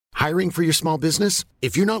Hiring for your small business?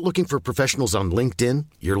 If you're not looking for professionals on LinkedIn,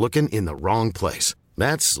 you're looking in the wrong place.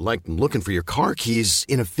 That's like looking for your car keys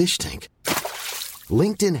in a fish tank.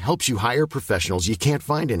 LinkedIn helps you hire professionals you can't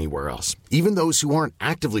find anywhere else, even those who aren't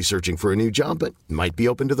actively searching for a new job but might be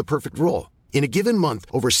open to the perfect role. In a given month,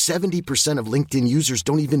 over 70% of LinkedIn users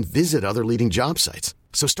don't even visit other leading job sites.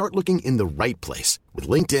 So start looking in the right place. With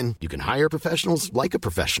LinkedIn, you can hire professionals like a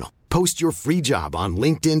professional. Post your free job on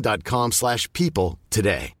linkedin.com/people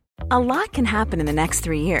today. A lot can happen in the next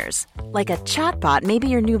 3 years. Like a chatbot may be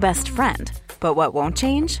your new best friend. But what won't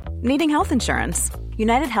change? Needing health insurance.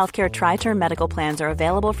 United Healthcare Tri-Term Medical Plans are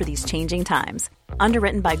available for these changing times.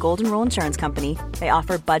 Underwritten by Golden Rule Insurance Company, they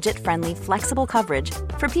offer budget-friendly, flexible coverage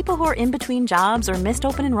for people who are in between jobs or missed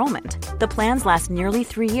open enrollment. The plans last nearly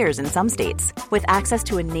 3 years in some states, with access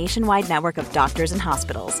to a nationwide network of doctors and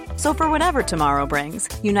hospitals. So for whatever tomorrow brings,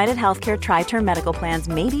 United Healthcare Tri-Term Medical Plans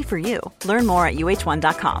may be for you. Learn more at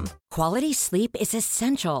uh1.com. Quality sleep is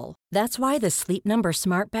essential. That's why the Sleep Number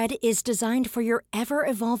Smart Bed is designed for your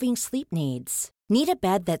ever-evolving sleep needs. Need a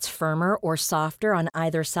bed that's firmer or softer on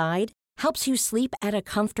either side? Helps you sleep at a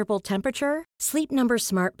comfortable temperature? Sleep Number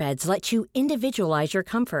Smart Beds let you individualize your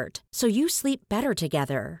comfort, so you sleep better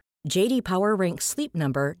together. J.D. Power ranks Sleep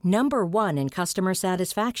Number number 1 in customer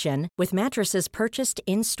satisfaction with mattresses purchased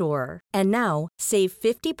in-store. And now, save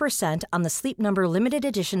 50% on the Sleep Number Limited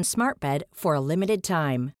Edition Smart Bed for a limited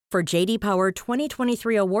time. For J.D. Power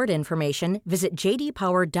 2023 award information, visit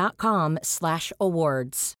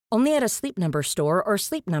jdpower.com/awards. Only at a Sleep Number store or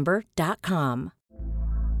sleepnumber.com.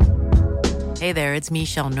 Hey there, it's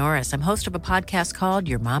Michelle Norris. I'm host of a podcast called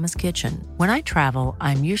Your Mama's Kitchen. When I travel,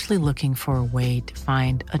 I'm usually looking for a way to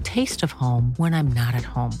find a taste of home when I'm not at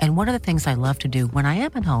home. And one of the things I love to do when I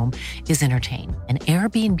am at home is entertain. And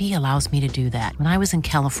Airbnb allows me to do that. When I was in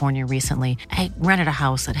California recently, I rented a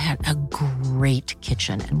house that had a great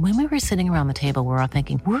kitchen. And when we were sitting around the table, we're all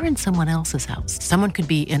thinking, we're in someone else's house. Someone could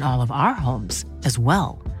be in all of our homes as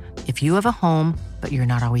well. If you have a home, but you're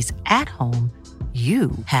not always at home,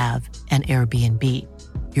 you have an Airbnb.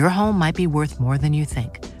 Your home might be worth more than you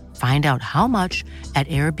think. Find out how much at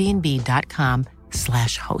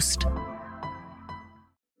airbnb.com/host.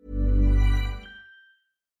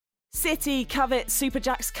 City, Covet,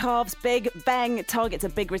 Superjacks, Carves, Big Bang targets a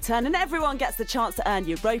big return, and everyone gets the chance to earn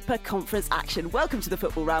Europa Conference action. Welcome to the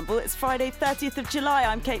Football Ramble. It's Friday, 30th of July.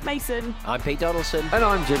 I'm Kate Mason. I'm Pete Donaldson. And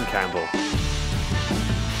I'm Jim Campbell.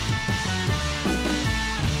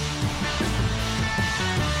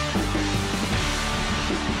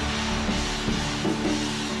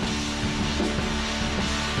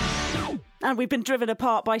 And we've been driven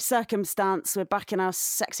apart by circumstance. We're back in our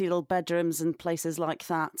sexy little bedrooms and places like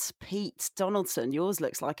that. Pete Donaldson, yours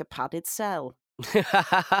looks like a padded cell.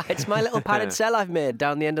 It's my little padded cell I've made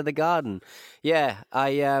down the end of the garden. Yeah,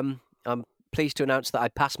 I'm pleased to announce that I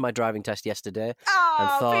passed my driving test yesterday.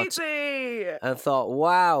 And thought,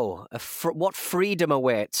 wow, what freedom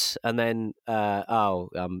awaits. And then,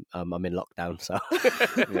 I'm in lockdown, so.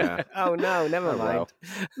 Yeah. Oh, no, never mind. Well.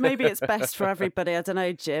 Maybe it's best for everybody. I don't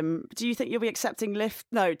know, Jim. Do you think you'll be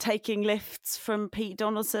taking lifts from Pete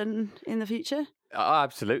Donaldson in the future?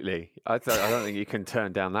 Absolutely. I don't think you can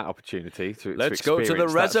turn down that opportunity to Let's go to the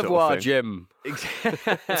reservoir, Jim.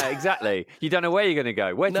 Exactly. You don't know where you're going to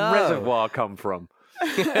go. Where's the reservoir come from?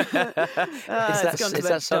 Is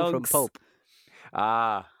that song from Pulp?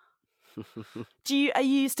 Are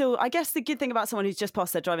you still, I guess the good thing about someone who's just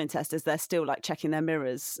passed their driving test is they're still like checking their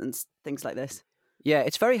mirrors and things like this. Yeah,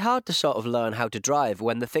 it's very hard to sort of learn how to drive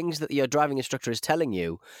when the things that your driving instructor is telling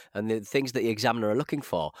you and the things that the examiner are looking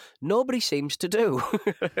for, nobody seems to do.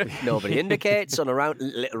 Nobody indicates on a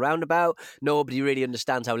little roundabout. Nobody really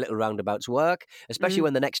understands how little roundabouts work, especially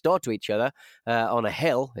when they're next door to each other on a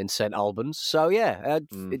hill in St Albans. So yeah,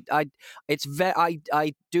 I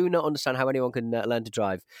do not understand how anyone can learn to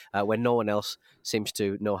drive when no one else seems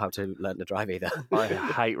to know how to learn to drive either. I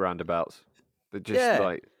hate roundabouts. They're just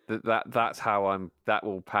like. That's how I'm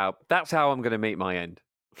going to meet my end.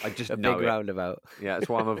 I just know big roundabout. Yeah, that's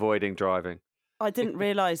why I'm avoiding driving. I didn't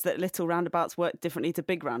realise that little roundabouts work differently to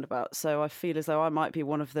big roundabouts, so I feel as though I might be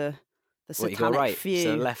one of the satanic you go right, few.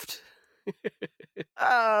 so left.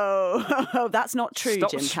 Oh, that's not true,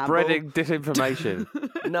 Stop Jim Campbell. spreading disinformation.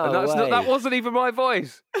 No, that wasn't even my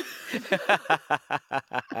voice.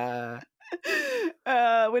 We're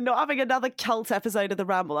not having another cult episode of The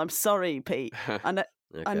Ramble. I'm sorry, Pete. Okay.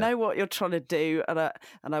 I know what you're trying to do, and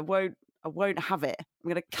I won't have it. I'm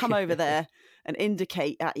going to come over there and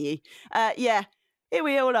indicate at you. Yeah, here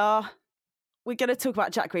we all are. We're going to talk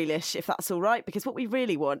about Jack Grealish, if that's all right, because what we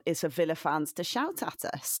really want is for Villa fans to shout at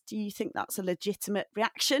us. Do you think that's a legitimate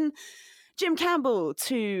reaction? Jim Campbell,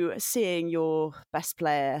 to seeing your best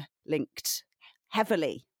player linked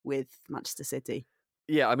heavily with Manchester City.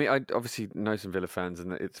 Yeah, I mean, I obviously know some Villa fans,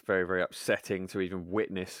 and it's very, very upsetting to even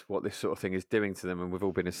witness what this sort of thing is doing to them. And we've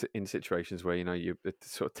all been in situations where, you the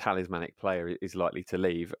sort of talismanic player is likely to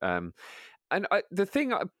leave. And I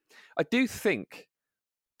do think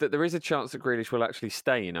that there is a chance that Grealish will actually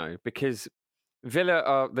stay, because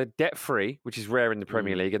Villa they're debt-free, which is rare in the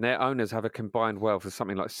Premier League, and their owners have a combined wealth of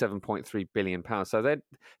something like £7.3 billion. So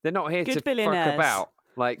they're not here to fuck about.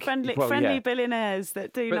 Like friendly billionaires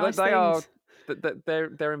that do nice things.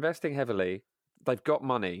 They're investing heavily. They've got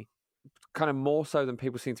money, kind of more so than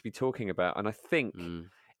people seem to be talking about. And I think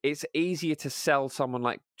it's easier to sell someone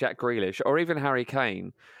like Jack Grealish or even Harry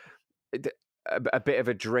Kane a bit of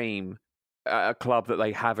a dream at a club that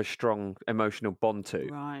they have a strong emotional bond to.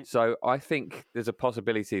 Right. So I think there's a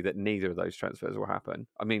possibility that neither of those transfers will happen.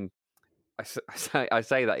 I mean, I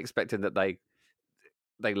say that expecting that they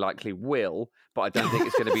likely will, but I don't think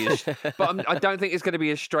it's going to be. I don't think it's going to be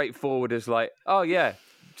as straightforward as like, oh yeah,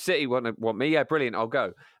 City want me, yeah, brilliant, I'll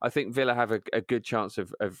go. I think Villa have a good chance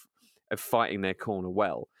of fighting their corner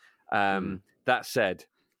well. That said,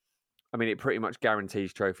 I mean, it pretty much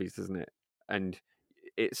guarantees trophies, doesn't it? And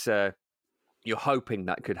it's you're hoping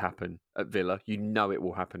that could happen at Villa. You know it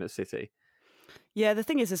will happen at City. Yeah, the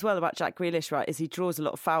thing is as well about Jack Grealish, right, is he draws a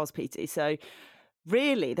lot of fouls, Petey. So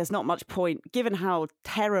really, there's not much point, given how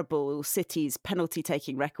terrible City's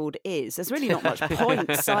penalty-taking record is, there's really not much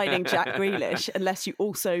point signing Jack Grealish unless you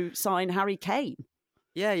also sign Harry Kane.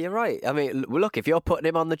 Yeah, you're right. I mean, look, if you're putting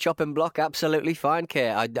him on the chopping block, absolutely fine,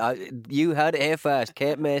 Kate. You heard it here first.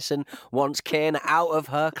 Kate Mason wants Kane out of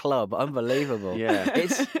her club. Unbelievable. Yeah.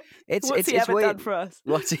 What's he ever weird. done for us?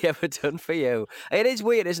 What's he ever done for you? It is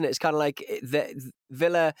weird, isn't it? It's kind of like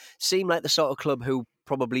Villa seem like the sort of club who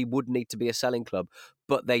probably would need to be a selling club,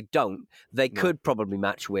 but they don't. They could probably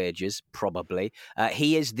match wages, probably.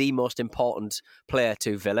 He is the most important player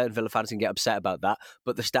to Villa, and Villa fans can get upset about that,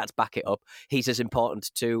 but the stats back it up. He's as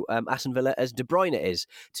important to Aston Villa as De Bruyne is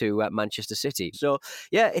to Manchester City. So,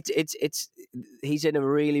 yeah, he's in a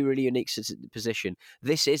really, really unique position.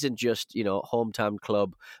 This isn't just, hometown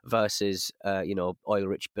club versus,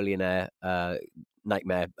 oil-rich billionaire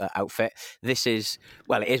nightmare outfit. This is,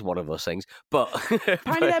 well, it is one of those things, but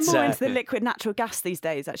apparently they're more into the liquid natural gas these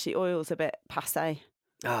days. Actually, oil's a bit passé.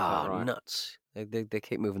 Right. Nuts. They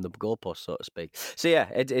keep moving the goalposts, so to speak. So yeah,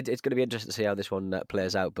 it's going to be interesting to see how this one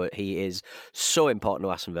plays out. But he is so important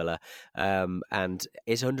to Aston Villa, and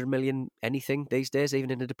is 100 million anything these days,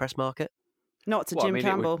 even in a depressed market? Not to Jim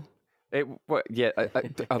Campbell.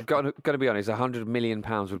 I've got to be honest. £100 million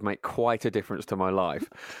would make quite a difference to my life.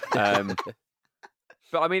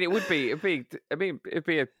 But I mean, it'd be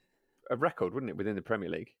a record, wouldn't it, within the Premier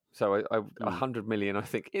League? So 100 million, I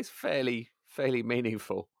think, is fairly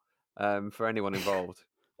meaningful for anyone involved.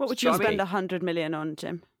 What would you spend 100 million on,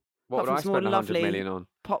 Jim? What would I spend 100 million on?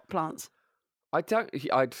 Pot plants. They could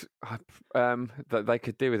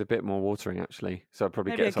do with a bit more watering, actually. So I'd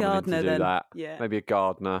probably get someone in to do that. Yeah. Maybe a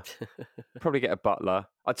gardener. Probably get a butler.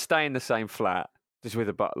 I'd stay in the same flat, just with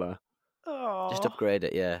a butler. Oh, just upgrade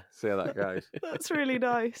it, yeah. See how that goes. That's really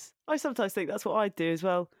nice. I sometimes think that's what I'd do as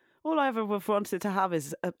well. All I ever wanted to have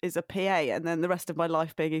is a PA, and then the rest of my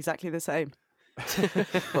life being exactly the same.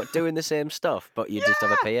 What, doing the same stuff, but you just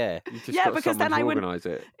have a PA? Because then I wouldn't organise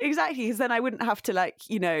it. Exactly, because then I wouldn't have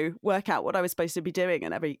to work out what I was supposed to be doing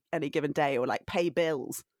on any given day, or pay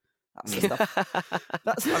bills. That's the stuff.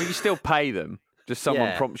 I mean, you still pay them. Just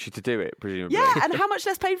someone prompts you to do it, presumably. Yeah, and how much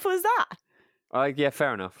less painful is that? Yeah,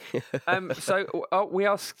 fair enough. So we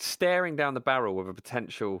are staring down the barrel of a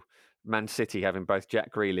potential Man City having both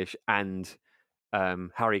Jack Grealish and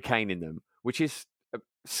Harry Kane in them, which is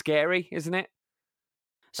scary, isn't it?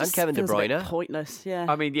 And Kevin De Bruyne. A bit pointless, yeah.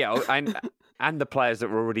 I mean, yeah, and the players that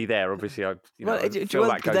were already there. Obviously, they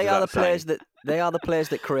are the players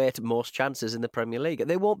that create most chances in the Premier League.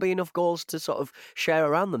 There won't be enough goals to sort of share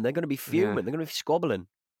around them. They're going to be fuming. Yeah. They're going to be squabbling.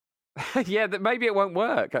 Yeah, maybe it won't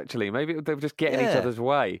work, actually. Maybe they'll just get in each other's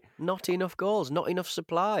way. Not enough goals, not enough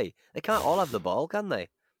supply. They can't all have the ball, can they?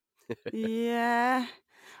 Yeah.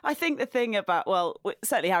 I think the thing about,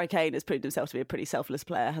 certainly Harry Kane has proved himself to be a pretty selfless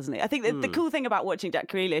player, hasn't he? I think the cool thing about watching Jack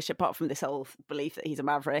Grealish, apart from this whole belief that he's a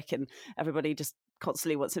maverick and everybody just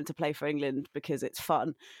constantly wants him to play for England because it's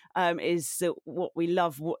fun, is that what we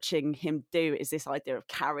love watching him do is this idea of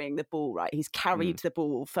carrying the ball, right? He's carried the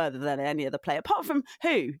ball further than any other player, apart from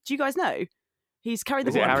who? Do you guys know? He's carried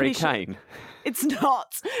the ball. Is it Harry Kane? It's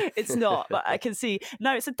not. It's not. But I can see.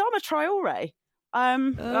 No, it's Adama Traore.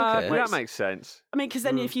 Okay. That makes sense. I mean, because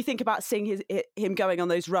then if you think about seeing him going on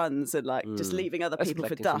those runs and like just leaving other people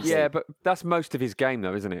for dust. Yeah, but that's most of his game,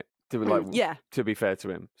 though, isn't it? To be fair to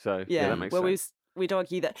him. So yeah, that makes sense. We'd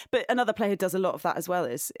argue that. But another player who does a lot of that as well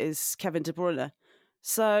is Kevin De Bruyne.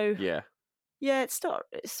 So yeah, it's not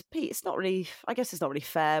really. I guess it's not really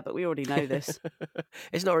fair, but we already know this.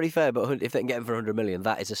 It's not really fair, but if they can get him for 100 million,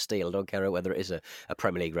 that is a steal. I don't care whether it is a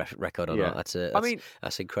Premier League record or not.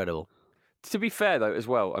 That's incredible. To be fair, though, as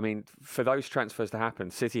well, I mean, for those transfers to happen,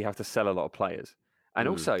 City have to sell a lot of players. And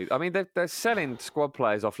also, I mean, they're selling squad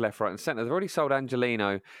players off left, right and centre. They've already sold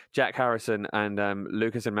Angelino, Jack Harrison and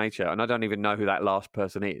Lucas and Mecha, and I don't even know who that last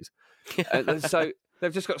person is. So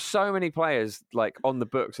they've just got so many players like on the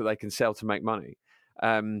books that they can sell to make money.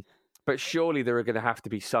 But surely there are going to have to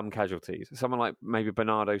be some casualties. Someone like maybe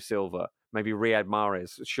Bernardo Silva, maybe Riyad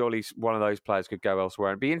Mahrez. Surely one of those players could go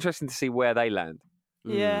elsewhere. It'd be interesting to see where they land.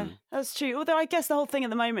 Yeah, that's true. Although I guess the whole thing at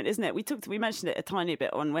the moment, isn't it? We mentioned it a tiny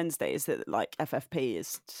bit on Wednesday, is that like FFP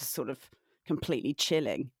is just sort of completely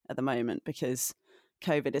chilling at the moment because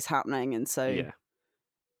COVID is happening, and so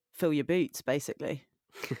fill your boots basically.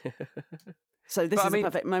 So this is the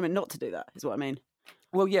perfect moment not to do that, is what I mean.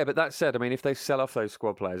 Well, yeah, but that said, I mean, if they sell off those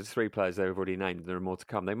squad players, 3 players they've already named, there are more to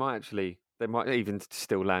come. They might even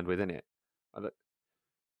still land within it.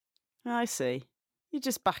 I see. You're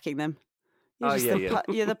just backing them.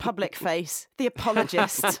 You're the public face, the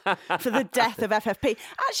apologist for the death of FFP.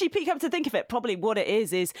 Actually, come to think of it, probably what it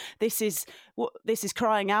is what this is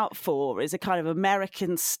crying out for is a kind of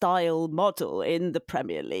American style model in the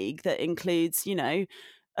Premier League that includes, a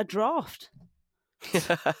draft.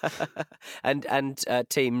 and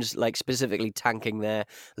teams like specifically tanking their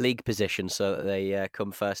league position so that they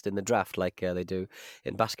come first in the draft, like they do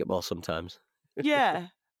in basketball sometimes. Yeah,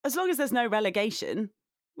 as long as there's no relegation,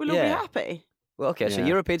 we'll all be happy. Well, okay, so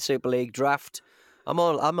European Super League draft, I'm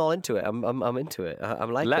all into it. I'm into it.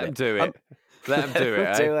 I'm like, let them do it. Let them do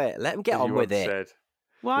it. Do it. Let them get on with it.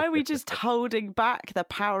 Why are we just holding back the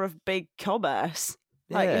power of big commerce?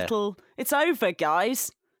 It's over,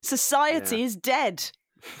 guys. Society is dead.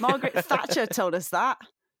 Margaret Thatcher told us that.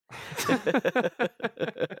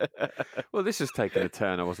 Well, this has taken a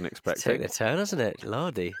turn I wasn't expecting. It's taken a turn, hasn't it?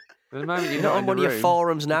 Lordy. The moment you're not on one of your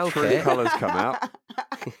forums now, true colours come out.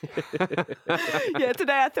 Yeah,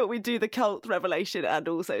 today I thought we'd do the cult revelation and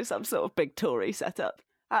also some sort of big Tory setup.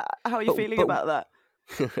 How are you feeling about that?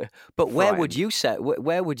 But where would you see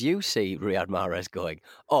Riyad Mahrez going?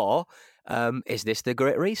 Or is this the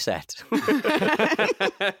Great Reset?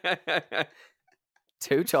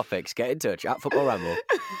 2 topics. Get in touch at Football Ramble.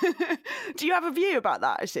 Do you have a view about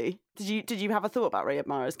that? Actually, did you have a thought about Riyad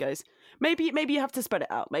Mahrez goes? Maybe you have to spread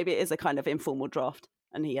it out. Maybe it is a kind of informal draft,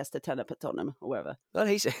 and he has to turn up at Tottenham or wherever. Well,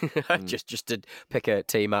 he's just to pick a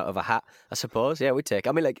team out of a hat, I suppose. Yeah, we take.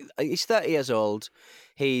 I mean, like, he's 30 years old.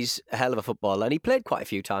 He's a hell of a footballer, and he played quite a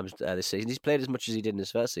few times this season. He's played as much as he did in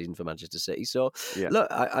his first season for Manchester City. So, look,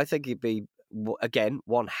 I think he'd be again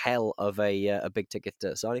one hell of a big ticket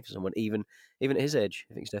signing for someone, even at his age.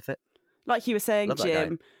 I think he's fit. Like you were saying,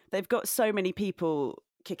 Jim, they've got so many people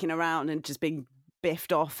kicking around and just being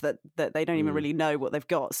biffed off that they don't even really know what they've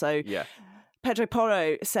got. So Pedro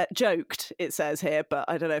Porro joked, it says here, but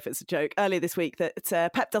I don't know if it's a joke, earlier this week that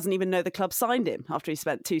Pep doesn't even know the club signed him after he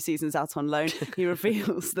spent 2 seasons out on loan. He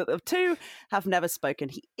reveals that the two have never spoken.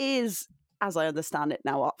 He is, as I understand it,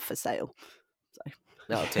 now up for sale. So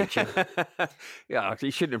that'll teach him. Yeah,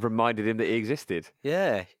 you shouldn't have reminded him that he existed.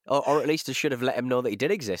 Yeah, or at least I should have let him know that he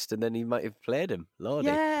did exist, and then he might have played him. Lordy.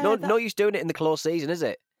 Yeah, no use doing it in the close season, is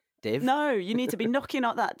it, Dave? No, you need to be knocking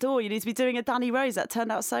at that door. You need to be doing a Danny Rose. That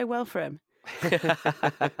turned out so well for him.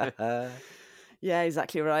 Yeah,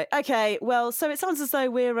 exactly right. Okay, well, so it sounds as though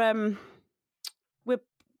we're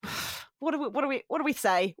what do we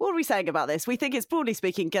say? What are we saying about this? We think it's, broadly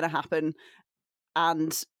speaking, going to happen,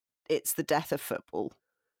 and it's the death of football,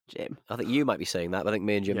 Jim. I think you might be saying that, but I think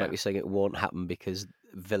me and Jim might be saying it won't happen because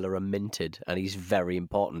Villa are minted, and he's very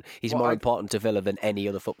important. He's more important to Villa than any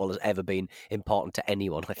other footballer's ever been important to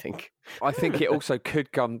anyone, I think. I think it also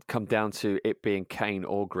could come down to it being Kane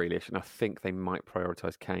or Grealish, and I think they might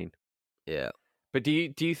prioritise Kane. Yeah. But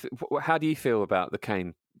how do you feel about the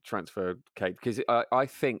Kane transfer, Kate? Because I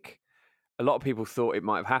think a lot of people thought it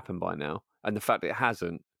might have happened by now, and the fact that it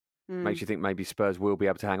hasn't makes you think maybe Spurs will be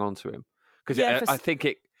able to hang on to him. Because I think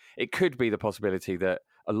it could be the possibility that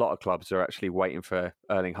a lot of clubs are actually waiting for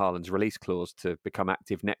Erling Haaland's release clause to become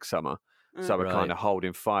active next summer. So we're kind of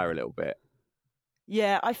holding fire a little bit.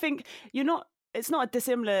 Yeah, I think it's not a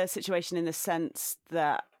dissimilar situation in the sense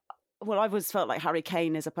that, well, I've always felt like Harry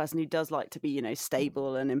Kane is a person who does like to be,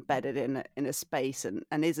 stable and embedded in a space and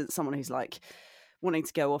isn't someone who's like wanting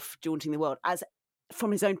to go off jaunting the world as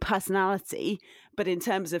from his own personality, but in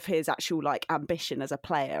terms of his actual like ambition as a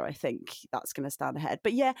player, I think that's going to stand ahead.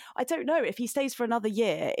 But yeah, I don't know if he stays for another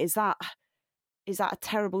year. Is that a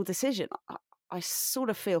terrible decision? I sort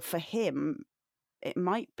of feel for him it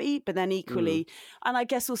might be, but then equally, and I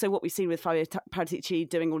guess also what we've seen with Fabio Paratici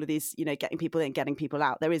doing all of these, getting people in, getting people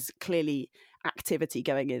out, there is clearly activity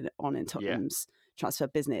going on in Tottenham's transfer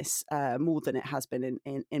business more than it has been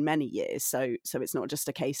in many years. So it's not just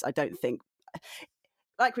a case, I don't think,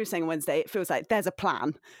 like we were saying on Wednesday, it feels like there's a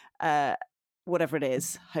plan, whatever it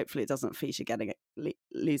is. Hopefully it doesn't feature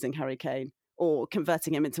losing Harry Kane or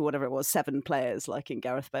converting him into whatever it was, 7 players like in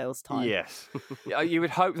Gareth Bale's time. Yes. You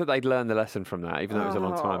would hope that they'd learn the lesson from that, even though it was a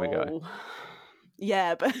long time ago.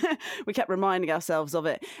 Yeah, but we kept reminding ourselves of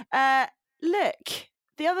it. Look,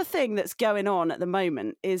 the other thing that's going on at the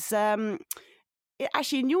moment is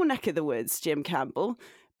actually in your neck of the woods, Jim Campbell,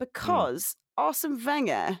 because Arsene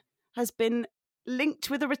Wenger has been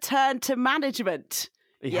linked with a return to management.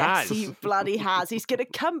 He has. He bloody has. He's going to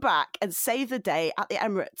come back and save the day at the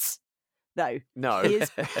Emirates. No. He is.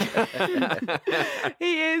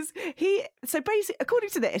 So basically, according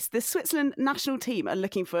to this, the Switzerland national team are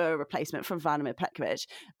looking for a replacement for Vladimir Petkovic.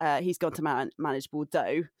 He's gone to manage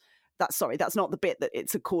Bordeaux. That's not the bit that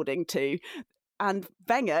it's according to. And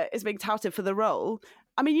Wenger is being touted for the role.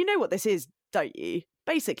 I mean, you know what this is, don't you?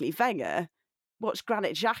 Basically, Wenger watched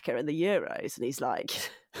Granit Xhaka in the Euros, and he's like,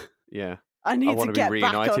 "Yeah, I want to get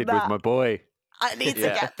reunited with my boy. I need to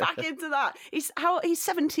get back into that." He's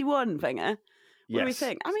 71, Wenger. What do we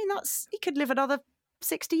think? I mean, he could live another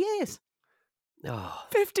 60 years.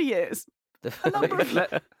 50 years.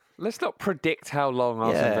 Let's not predict how long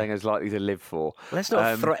Arsene Wenger's likely to live for. Let's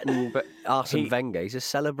not threaten Arsene Wenger. He's a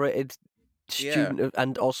celebrated student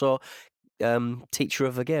and also teacher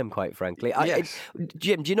of the game, quite frankly.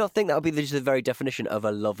 Jim, do you not think that would be the very definition of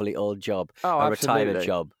a lovely old job? A retirement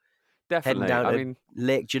job? Definitely. Heading down to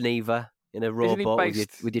Lake Geneva in a rowboat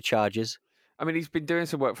with your chargers. I mean, he's been doing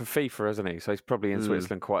some work for FIFA, hasn't he? So he's probably in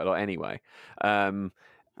Switzerland quite a lot anyway. In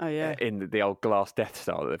the old glass Death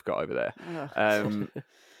Star that they've got over there.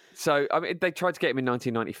 So, I mean, they tried to get him in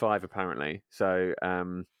 1995, apparently. So,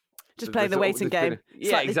 just play the waiting game.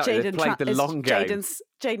 Yeah, like exactly. They played the long game.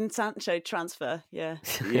 Jadon Sancho transfer, yeah.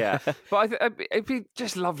 Yeah. But it'd be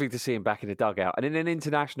just lovely to see him back in a dugout and in an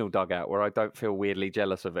international dugout where I don't feel weirdly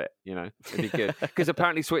jealous of it, It'd be good. Because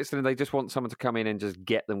apparently Switzerland, they just want someone to come in and just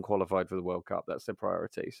get them qualified for the World Cup. That's their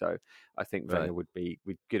priority. So I think Wenger would be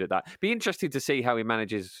good at that. Be interested to see how he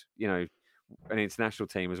manages, an international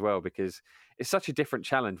team as well, because it's such a different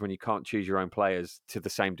challenge when you can't choose your own players to the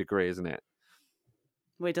same degree, isn't it?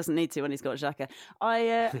 Well, he doesn't need to when he's got Xhaka.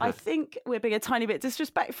 I think we're being a tiny bit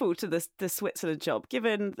disrespectful to the Switzerland job,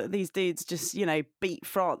 given that these dudes just, beat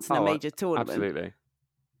France in a major tournament. Absolutely.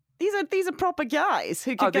 These are proper guys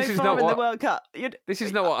who could go far in the World Cup. This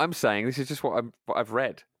is not what I'm saying. This is just what I've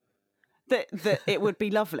read. That it would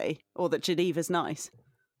be lovely, or that Geneva's nice.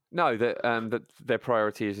 No, that their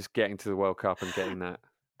priority is just getting to the World Cup and getting that.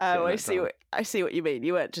 Oh, I see what you mean.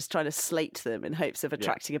 You weren't just trying to slate them in hopes of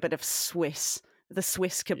attracting a bit of the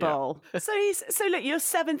Swiss cabal. Yeah. So look, you're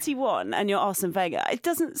 71 and you're Arsene Wenger. It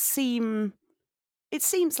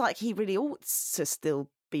seems like he really ought to still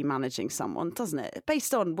be managing someone, doesn't it?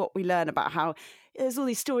 Based on what we learn about how there's all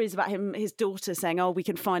these stories about his daughter saying, "Oh, we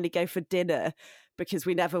can finally go for dinner because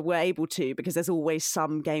we never were able to, because there's always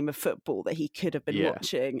some game of football that he could have been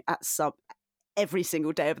watching at every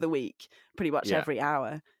single day of the week, pretty much every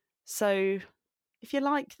hour." So if you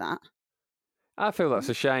like that, I feel that's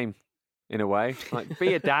a shame. In a way, like,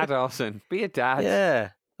 be a dad, Arsene. Be a dad.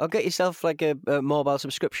 Yeah. Or get yourself like a mobile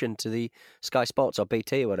subscription to the Sky Sports or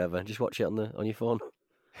BT or whatever, and just watch it on your phone.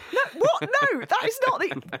 No, what? No, that is not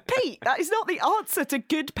Pete. That is not the answer to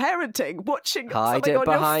good parenting. Watching something on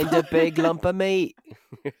behind your phone. a big lump of meat.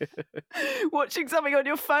 Watching something on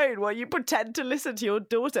your phone while you pretend to listen to your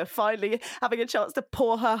daughter finally having a chance to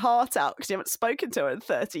pour her heart out because you haven't spoken to her in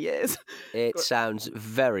 30 years. It sounds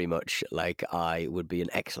very much like I would be an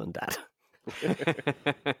excellent dad.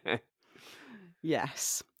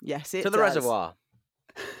 Yes, it to the does. reservoir.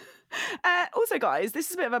 Also, guys, this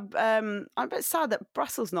is a bit of I'm a bit sad that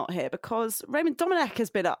Brussels not here, because Raymond Domenech has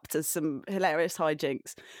been up to some hilarious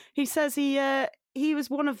hijinks. He says he was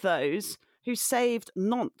one of those who saved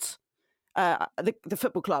Nantes, the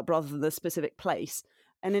football club rather than the specific place,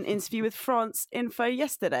 in an interview with France Info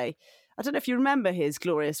yesterday. I don't know if you remember his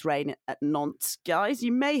glorious reign at Nantes, guys.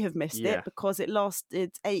 You may have missed it because it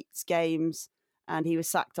lasted 8 games and he was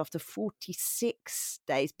sacked after 46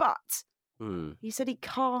 days. But he said he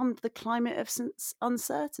calmed the climate of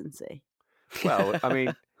uncertainty. Well, I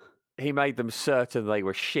mean, he made them certain they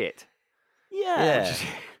were shit. Yeah.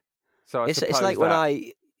 So It's like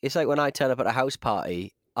when I turn up at a house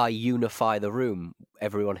party, I unify the room,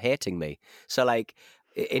 everyone hating me. So like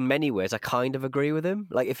in many ways, I kind of agree with him.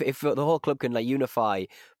 Like if the whole club can like unify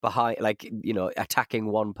behind, like, you know, attacking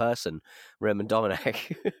one person, Raymond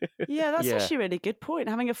Domenech. Yeah, that's actually a really good point.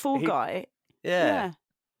 Having a fall guy. Yeah.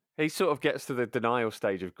 He sort of gets to the denial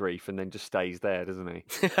stage of grief and then just stays there, doesn't he?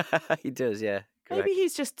 He does, yeah. Correct. Maybe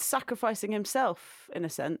he's just sacrificing himself in a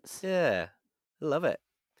sense. Yeah, I love it.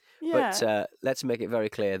 Yeah. But let's make it very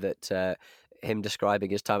clear that him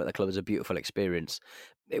describing his time at the club as a beautiful experience,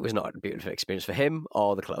 it was not a beautiful experience for him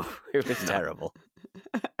or the club. It was terrible.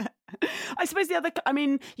 I suppose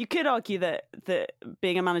you could argue that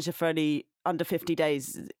being a manager for only under 50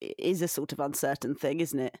 days is a sort of uncertain thing,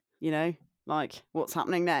 isn't it? You know, like what's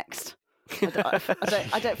happening next?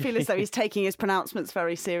 I don't feel as though he's taking his pronouncements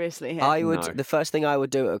very seriously here. The first thing I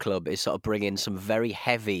would do at a club is sort of bring in some very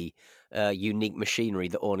heavy, unique machinery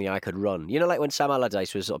that only I could run. You know, like when Sam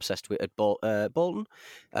Allardyce was obsessed with at Bolton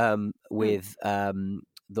with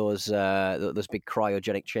those big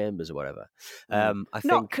cryogenic chambers or whatever. I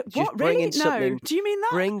think really? No. Do you mean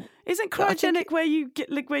that? Isn't cryogenic where you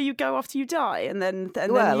go after you die and then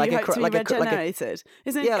you hope to be regenerated?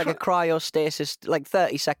 Isn't like a cryostasis, like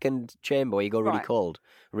 30-second chamber where you go really cold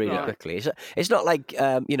really quickly. It's not like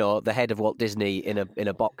the head of Walt Disney in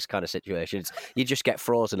a box kind of situation. You just get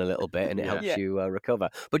frozen a little bit and it helps you recover.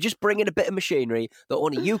 But just bring in a bit of machinery that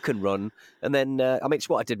only you can run, and then it's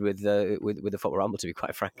what I did with the Football Ramble, to be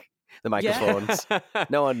quite frank. The microphones,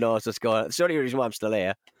 no one knows what's going on. It's the only reason why I'm still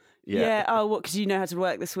here. Yeah. Oh, what? Because you know how to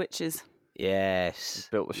work the switches. Yes.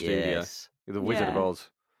 Built the studio. Yes. You're the Wizard of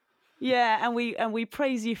Oz. Yeah, and we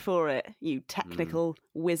praise you for it, you technical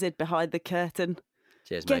wizard behind the curtain.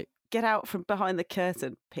 Cheers, mate. Get out from behind the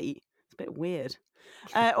curtain, Pete. It's a bit weird.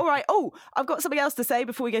 All right. Oh, I've got something else to say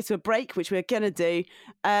before we go to a break, which we're going to do.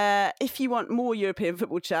 If you want more European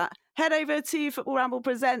football chat, head over to Football Ramble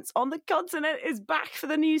Presents On the Continent is back for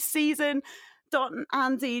the new season. Dot and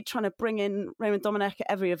Andy trying to bring in Raymond Domenech at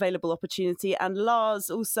every available opportunity, and Lars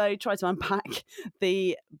also tried to unpack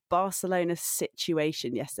the Barcelona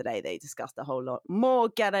situation yesterday. They discussed a whole lot more.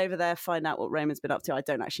 Get over there, find out what Raymond's been up to. I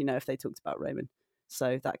don't actually know if they talked about Raymond,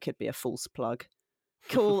 so that could be a false plug.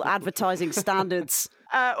 Cool advertising standards.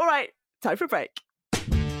 All right, time for a break.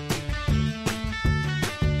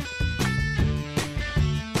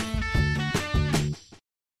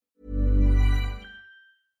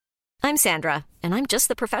 I'm Sandra, and I'm just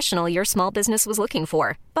the professional your small business was looking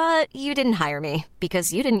for. But you didn't hire me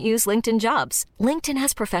because you didn't use LinkedIn Jobs. LinkedIn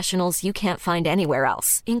has professionals you can't find anywhere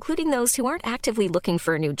else, including those who aren't actively looking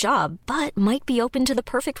for a new job, but might be open to the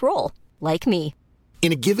perfect role, like me.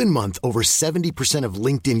 In a given month, over 70% of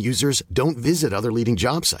LinkedIn users don't visit other leading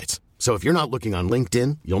job sites. So if you're not looking on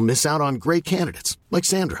LinkedIn, you'll miss out on great candidates like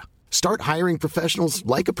Sandra. Start hiring professionals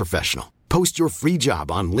like a professional. Post your free job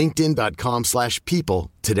on linkedin.com/people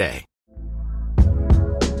today.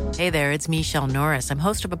 Hey there, it's Michelle Norris. I'm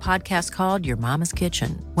host of a podcast called Your Mama's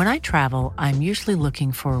Kitchen. When I travel, I'm usually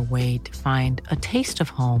looking for a way to find a taste of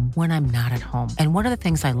home when I'm not at home. And one of the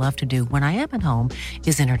things I love to do when I am at home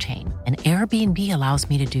is entertain. And Airbnb allows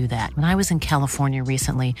me to do that. When I was in California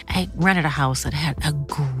recently, I rented a house that had a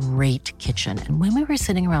great kitchen. And when we were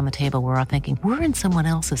sitting around the table, we were all thinking, we're in someone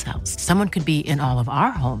else's house. Someone could be in all of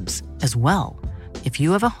our homes as well. If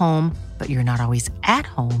you have a home, but you're not always at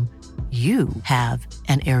home, you have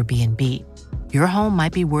an Airbnb. Your home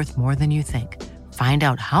might be worth more than you think. Find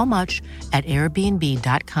out how much at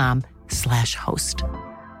airbnb.com/host.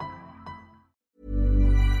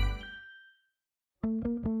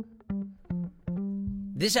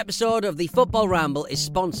 This episode of the Football Ramble is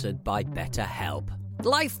sponsored by BetterHelp.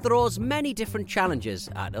 Life throws many different challenges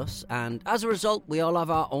at us, and as a result, we all have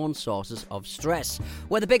our own sources of stress.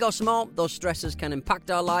 Whether big or small, those stresses can impact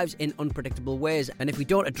our lives in unpredictable ways, and if we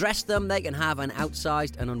don't address them, they can have an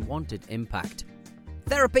outsized and unwanted impact.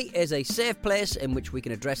 Therapy is a safe place in which we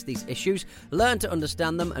can address these issues, learn to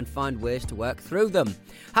understand them, and find ways to work through them.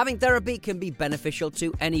 Having therapy can be beneficial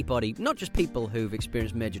to anybody, not just people who've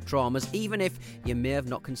experienced major traumas, even if you may have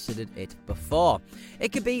not considered it before.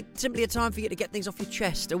 It could be simply a time for you to get things off your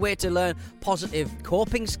chest, a way to learn positive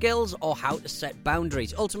coping skills, or how to set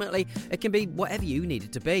boundaries. Ultimately, it can be whatever you need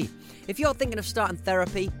it to be. If you're thinking of starting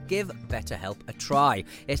therapy, give BetterHelp a try.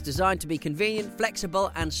 It's designed to be convenient,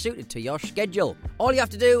 flexible, and suited to your schedule. All you have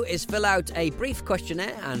to do is fill out a brief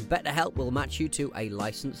questionnaire, and BetterHelp will match you to a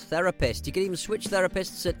licensed therapist. You can even switch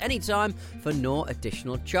therapists at any time for no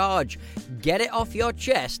additional charge. Get it off your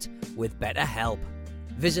chest with BetterHelp.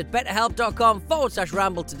 Visit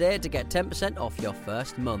betterhelp.com/ramble today to get 10% off your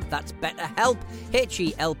first month. That's betterhelp,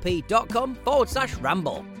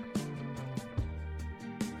 HELP.com/ramble.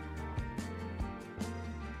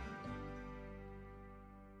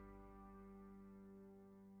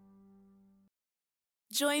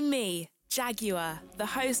 Join me, Jaguar, the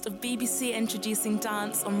host of BBC Introducing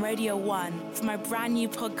Dance on Radio 1, for my brand new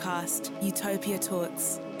podcast, Utopia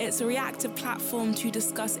Talks. It's a reactive platform to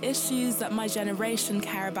discuss issues that my generation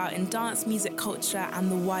care about in dance music culture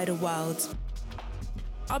and the wider world.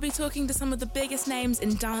 I'll be talking to some of the biggest names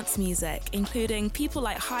in dance music, including people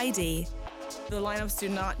like Heidi. The lineups do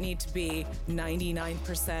not need to be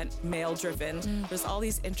 99% male-driven. There's all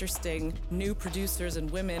these interesting new producers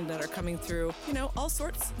and women that are coming through, all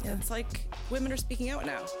sorts. Yeah. It's like women are speaking out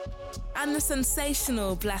now. And the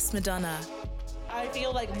sensational Bless Madonna. I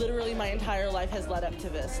feel like literally my entire life has led up to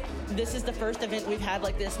this. This is the first event we've had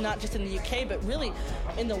like this, not just in the UK, but really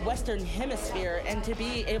in the Western Hemisphere. And to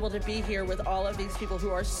be able to be here with all of these people who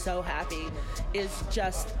are so happy is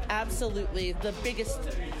just absolutely the biggest,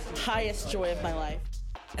 highest joy of my life.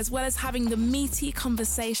 As well as having the meaty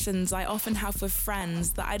conversations I often have with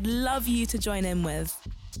friends that I'd love you to join in with.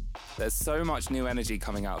 There's so much new energy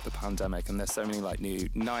coming out of the pandemic, and there's so many new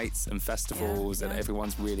nights and festivals, and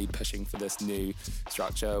everyone's really pushing for this new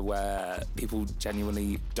structure where people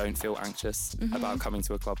genuinely don't feel anxious about coming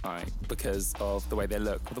to a club night because of the way they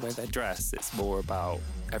look or the way they dress. It's more about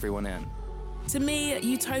everyone in. To me,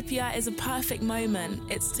 Utopia is a perfect moment.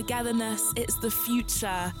 It's togetherness, it's the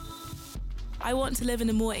future. I want to live in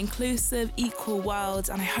a more inclusive, equal world,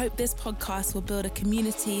 and I hope this podcast will build a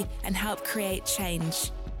community and help create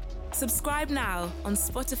change. Subscribe now on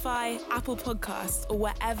Spotify, Apple Podcasts, or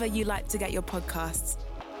wherever you like to get your podcasts.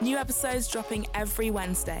 New episodes dropping every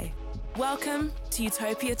Wednesday. Welcome to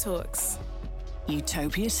Utopia Talks.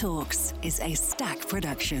 Utopia Talks is a Stack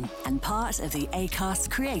production and part of the Acast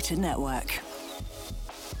Creator Network.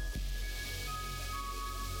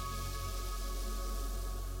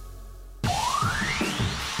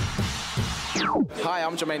 Hi,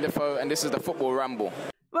 I'm Jermaine Defoe, and this is the Football Ramble.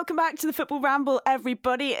 Welcome back to the Football Ramble,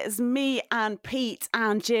 everybody. It's me and Pete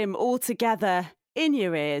and Jim all together in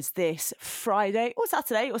your ears this Friday or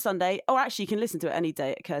Saturday or Sunday. Or actually, you can listen to it any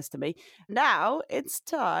day, it occurs to me. Now it's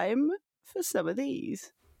time for some of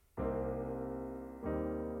these.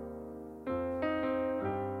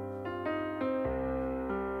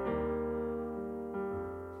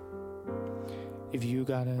 If you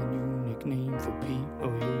got a new nickname for Pete,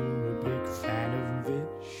 or you're a big fan of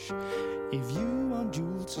Vish, if you want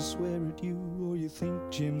Jules to swear at you, or you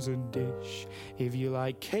think Jim's a dish, if you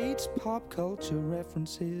like Kate's pop culture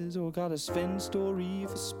references, or got a Sven story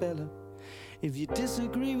for Speller, if you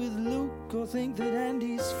disagree with Luke, or think that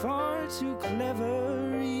Andy's far too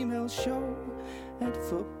clever, email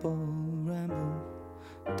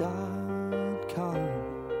show@footballramble.com.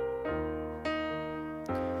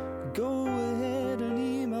 Go ahead and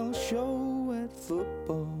email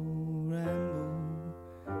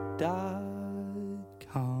show@footballramble.com.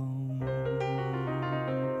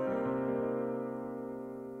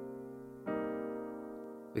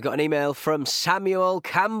 We got an email from Samuel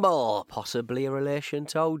Campbell, possibly a relation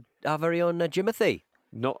to our very own Jimothy.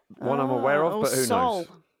 Not one I'm aware of, but who knows?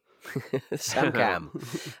 Sam Cam.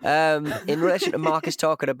 In relation to Marcus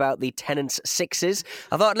talking about the Tennent's Sixes,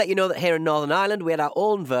 I thought I'd let you know that here in Northern Ireland we had our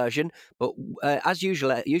own version, but as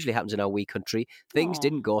usually happens in our wee country, things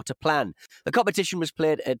didn't go to plan. The competition was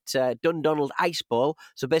played at Dundonald Ice Bowl,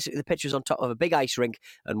 so basically the pitch was on top of a big ice rink,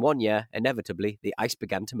 and one year, inevitably, the ice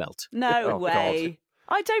began to melt. No way. God.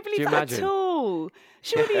 I don't believe that at all.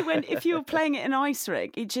 Surely if you were playing it in an ice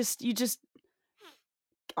rink, you just...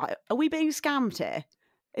 Are we being scammed here?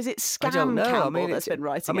 Is it Scam Campbell that's been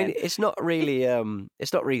writing it? It's not really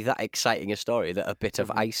that exciting a story that a bit of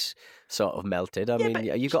ice sort of melted.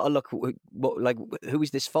 You've got to look who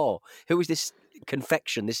is this for? Who is this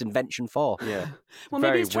confection, this invention for? Yeah. Well,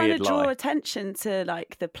 maybe he's trying to draw attention to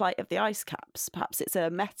the plight of the ice caps. Perhaps it's a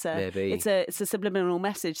meta. Maybe. It's a subliminal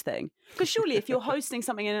message thing. Because surely, if you're hosting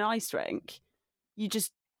something in an ice rink, you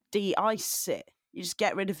just de-ice it. You just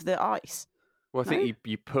get rid of the ice. Well, I think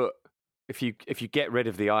you put. If you get rid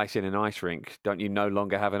of the ice in an ice rink, don't you no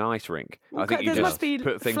longer have an ice rink? Well, I think you just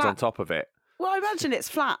put things on top of it. Well, I imagine it's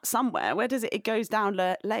flat somewhere. Where does it? It goes down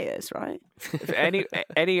layers, right? If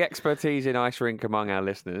any expertise in ice rink among our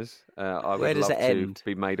listeners, I would love to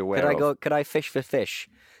be made aware of. Could I fish for fish?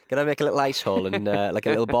 Could I make a little ice hole and like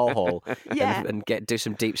a little ball hole? Yeah. And do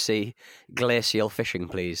some deep sea glacial fishing,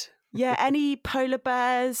 please. Yeah, any polar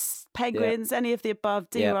bears, penguins, any of the above,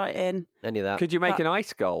 do write in. Any of that. Could you make an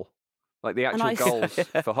ice goal? Like the And actual ice.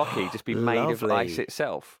 goals for hockey just be made of Lovely. ice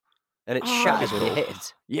itself. And it Oh, shatters when you cool. hit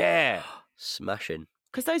it. Yeah. Smashing.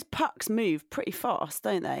 Because those pucks move pretty fast,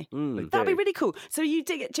 don't they? Mm. That'd be really cool. So you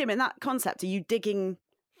dig it, Jim, in that concept, are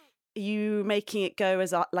you making it go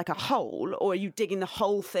as like a hole, or are you digging the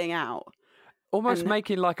whole thing out? Almost And-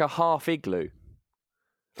 making like a half igloo.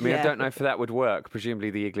 I mean, I Yeah. don't know if that would work. Presumably,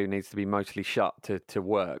 the igloo needs to be mostly shut to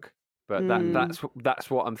work. But that's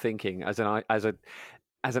what I'm thinking as an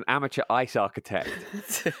amateur ice architect.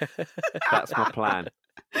 That's my plan.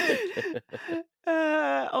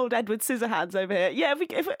 Old Edward Scissorhands over here. Yeah, have we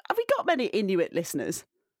got many Inuit listeners?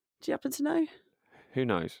 Do you happen to know? Who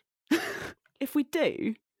knows? If we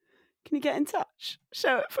do, can you get in touch?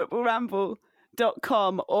 Show at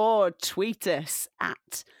footballramble.com or tweet us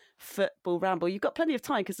at footballramble. You've got plenty of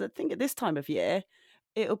time because I think at this time of year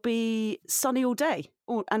it'll be sunny all day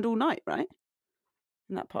and all night, right?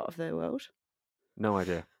 In that part of the world. No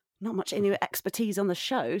idea. Not much Inuit expertise on the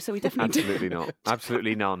show, so we definitely Absolutely not.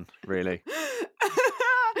 Absolutely none, really.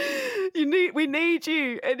 We need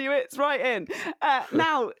you, Inuits, right in.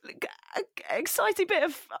 Now, exciting bit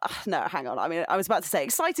of no, hang on. I mean, I was about to say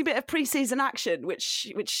exciting bit of pre-season action,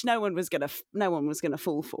 which no one was gonna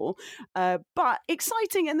fall for, but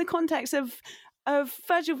exciting in the context of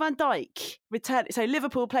Virgil van Dijk return. So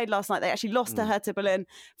Liverpool played last night. They actually lost to Hertha Berlin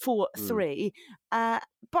 4-3,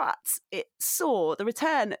 but it saw the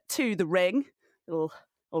return to the ring, little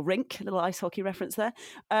ice hockey reference there,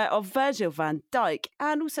 of Virgil van Dijk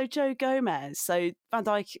and also Joe Gomez. So Van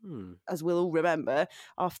Dijk, as we'll all remember,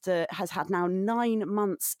 has had now 9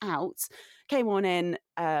 months out, came on in,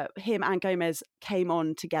 him and Gomez came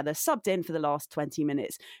on together, subbed in for the last 20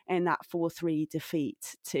 minutes in that 4-3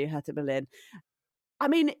 defeat to Hertha Berlin. I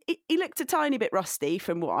mean, he looked a tiny bit rusty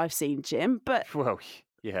from what I've seen, Jim, but Well,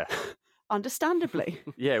 yeah. understandably.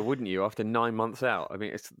 Yeah, wouldn't you? After 9 months out, I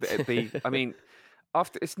mean, it's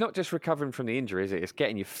not just recovering from the injury, is it? It's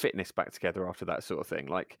getting your fitness back together after that sort of thing.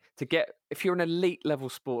 Like if you're an elite level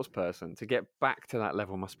sports person, to get back to that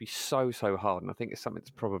level must be so hard. And I think it's something that's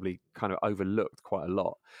probably kind of overlooked quite a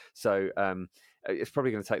lot. So it's probably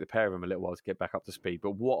going to take the pair of them a little while to get back up to speed.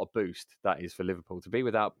 But what a boost that is for Liverpool to be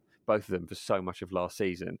without both of them for so much of last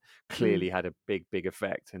season. Clearly had a big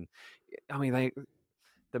effect. And I mean,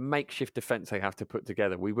 the makeshift defence they have to put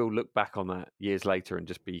together, we will look back on that years later and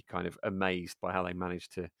just be kind of amazed by how they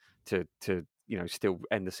managed to still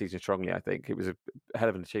end the season strongly. I think it was a hell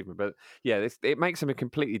of an achievement. But yeah, it makes them a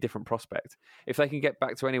completely different prospect. If they can get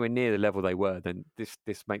back to anywhere near the level they were, then this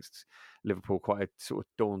makes Liverpool quite a sort of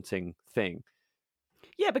daunting thing.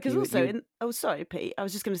 Yeah, because sorry, Pete. I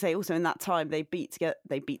was just going to say, also in that time they beat together.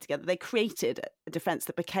 They created a defence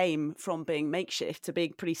that became from being makeshift to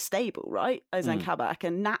being pretty stable, right? Ozan Kabak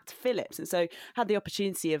and Nat Phillips, and so had the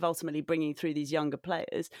opportunity of ultimately bringing through these younger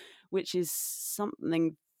players, which is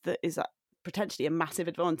something that is potentially a massive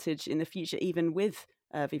advantage in the future, even with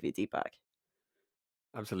VVD back.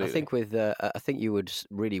 Absolutely. I think you would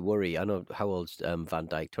really worry. I know how old's Van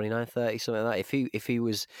Dijk, 29, 30, something like that.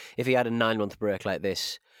 If he had a 9-month break like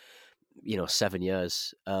this, 7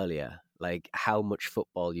 years earlier, like how much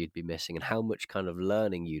football you'd be missing and how much kind of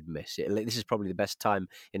learning you'd miss. This is probably the best time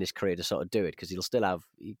in his career to sort of do it because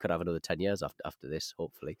he could have another 10 years after this,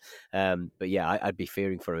 hopefully. But yeah, I'd be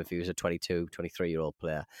fearing for him if he was a 22, 23-year-old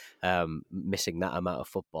player, missing that amount of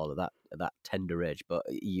football at that tender age. But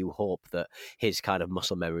you hope that his kind of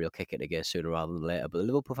muscle memory will kick it again sooner rather than later. But the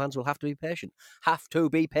Liverpool fans will have to be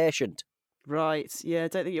patient. Right. Yeah, I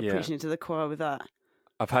don't think you're preaching to the choir with that.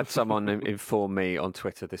 I've had someone inform me on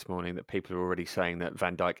Twitter this morning that people are already saying that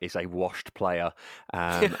Van Dijk is a washed player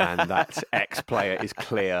and that ex-player is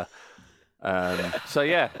clear. So,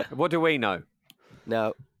 yeah, what do we know?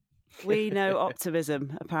 No. We know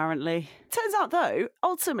optimism, apparently. Turns out, though,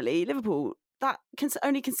 ultimately, Liverpool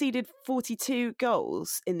only conceded 42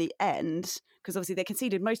 goals in the end, because obviously they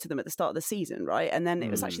conceded most of them at the start of the season, right? And then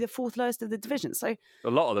it was actually the fourth lowest of the division. So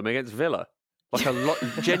a lot of them against Villa. Like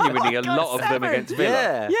genuinely a lot of them against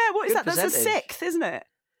Villa. Yeah, what is that? Percentage. That's the sixth, isn't it?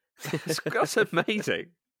 That's amazing.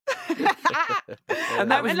 And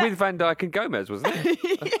that was with Van Dijk and Gomez, wasn't it?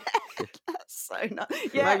 Yeah, that's so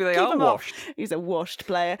nice. Yeah, maybe they keep are him off. washed. He's a washed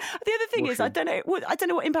player. The other thing is, I don't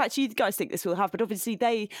know what impact you guys think this will have, but obviously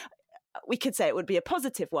we could say it would be a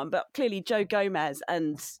positive one, but clearly Joe Gomez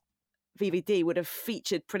and VVD would have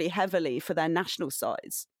featured pretty heavily for their national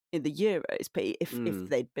sides in the Euros, Pete, if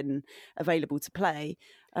they'd been available to play.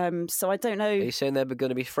 So I don't know. Are you saying they're going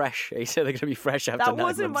to be fresh? Are you saying they're going to be fresh after 9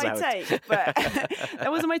 months out?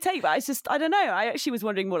 That wasn't my take, but I don't know. I actually was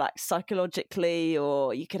wondering more like psychologically,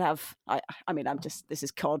 or you could have, this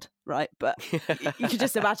is COD, right? But you could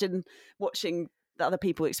just imagine watching that other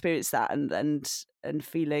people experience that and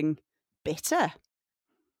feeling bitter.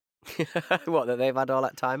 What, that they've had all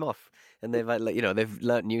that time off and they've had, they've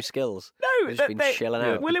learnt new skills. No, they've just been chilling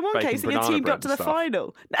out. Well, in one case, your team got to the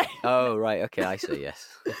final. No. Oh, right. Okay, I see. Yes.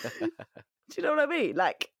 Do you know what I mean?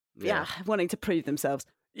 Like, yeah, wanting to prove themselves.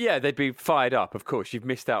 Yeah, they'd be fired up. Of course, you've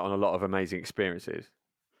missed out on a lot of amazing experiences.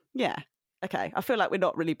 Yeah. Okay. I feel like we're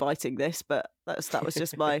not really biting this, but that was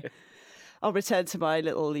just my. I'll return to my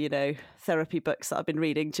little, therapy books that I've been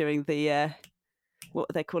reading during the what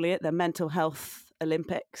are they calling it? The Mental Health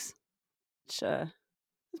Olympics. Which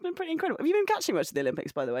it's been pretty incredible. Have you been catching much of the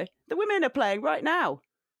Olympics, by the way? The women are playing right now.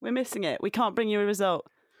 We're missing it. We can't bring you a result.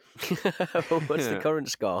 What's the current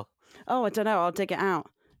score? Oh, I don't know. I'll dig it out.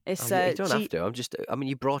 It's you don't have to.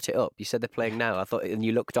 You brought it up. You said they're playing now. I thought, and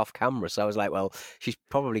you looked off camera, so I was like, well, she's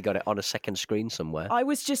probably got it on a second screen somewhere. I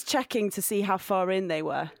was just checking to see how far in they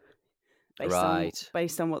were,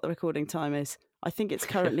 based on what the recording time is. I think it's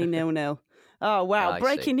currently 0-0. Oh wow!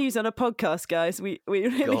 Breaking news on a podcast, guys. We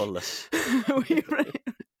really goalless.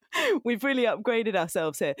 We've really upgraded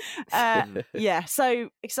ourselves here. Yeah, so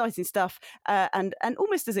exciting stuff, and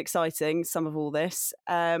almost as exciting, some of all this.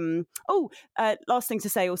 Last thing to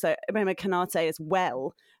say also, Ibrahima Konate as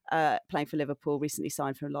well, playing for Liverpool, recently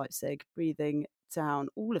signed from Leipzig, breathing down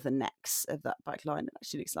all of the necks of that back line. It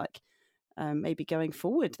actually looks like maybe going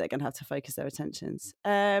forward they're going to have to focus their attentions.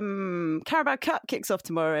 Carabao Cup kicks off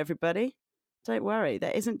tomorrow, everybody. Don't worry,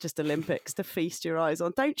 there isn't just Olympics to feast your eyes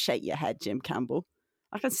on. Don't shake your head, Jim Campbell.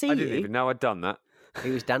 I can see you. I didn't even know I'd done that.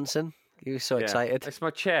 He was dancing. He was so excited. It's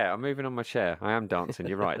my chair. I'm moving on my chair. I am dancing.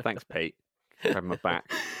 You're right. Thanks, Pete. Having my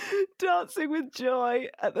back. Dancing with joy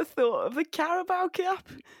at the thought of the Carabao Cup.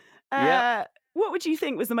 What would you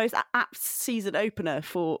think was the most apt season opener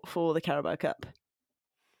for the Carabao Cup?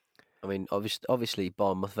 I mean, obviously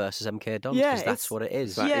Bournemouth versus MK Dons, because that's what it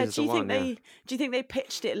is. Do you think they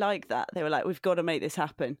pitched it like that? They were like, we've got to make this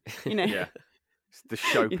happen. Yeah. It's the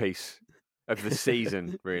showpiece of the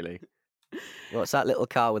season, really. What's that little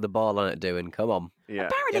car with the ball on it doing? Come on. Yeah.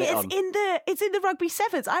 Apparently it's in the rugby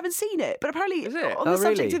sevens. I haven't seen it, but apparently on the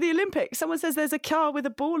subject of the Olympics, someone says there's a car with a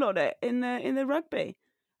ball on it in the rugby.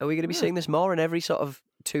 Are we going to be seeing this more in every sort of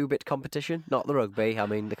 2-bit competition? Not the rugby, I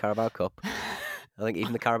mean the Carabao Cup. I think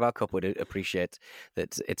even the Carabao Cup would appreciate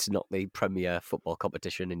that it's not the premier football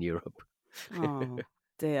competition in Europe. Oh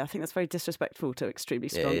dear, I think that's very disrespectful to extremely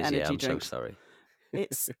strong energy drinks. I'm so sorry.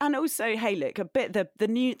 And also, hey, look, a bit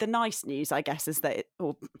the nice news, I guess, is that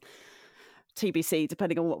or TBC,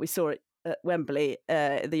 depending on what we saw at Wembley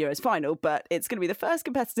in the Euros final, but it's going to be the first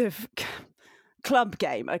competitive club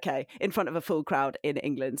game, in front of a full crowd in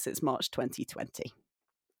England since March 2020.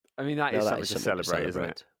 I mean, that is something to celebrate, isn't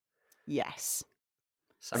it? Yes.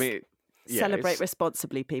 I mean, celebrate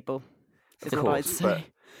responsibly, people. Of course, but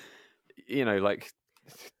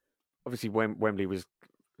obviously Wembley was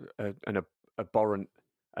an abhorrent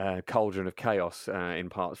cauldron of chaos in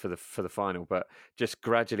parts for the final, but just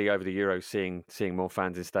gradually over the Euros, seeing more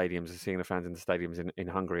fans in stadiums and seeing the fans in the stadiums in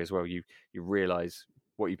Hungary as well, you realise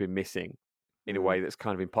what you've been missing in a way that's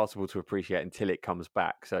kind of impossible to appreciate until it comes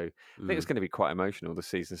back. So I think it's going to be quite emotional. The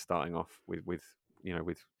season starting off with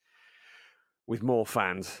more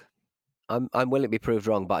fans. I'm willing to be proved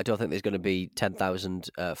wrong, but I don't think there's going to be 10,000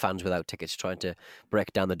 fans without tickets trying to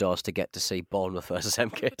break down the doors to get to see Bournemouth versus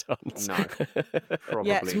MK Dons. No,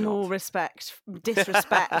 probably yeah, it's more disrespect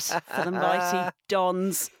for the mighty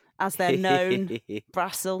Dons, as they're known.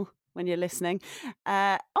 Brassel, when you're listening.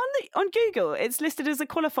 On Google, it's listed as a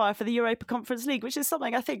qualifier for the Europa Conference League, which is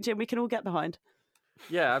something I think, Jim, we can all get behind.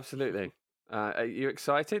 Yeah, absolutely. Are you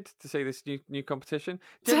excited to see this new competition?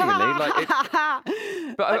 Genuinely,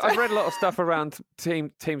 but I've read a lot of stuff around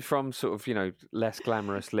teams from sort of less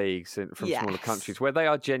glamorous leagues from smaller countries where they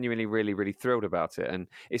are genuinely really really thrilled about it, and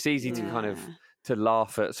it's easy to kind of to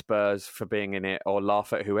laugh at Spurs for being in it, or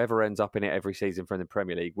laugh at whoever ends up in it every season from the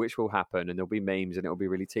Premier League, which will happen, and there'll be memes and it'll be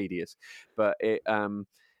really tedious. But it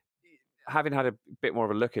having had a bit more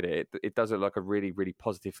of a look at it, it does look like a really, really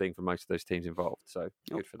positive thing for most of those teams involved. So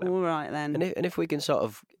good for them. All right, then. And if we can sort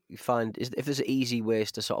of find, if there's easy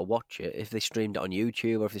ways to sort of watch it, if they streamed it on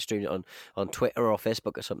YouTube or if they streamed it on Twitter or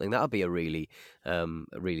Facebook or something, that would be a really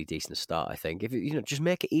decent start, I think. If just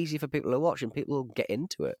make it easy for people to watch and people will get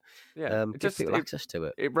into it. Yeah, give people access to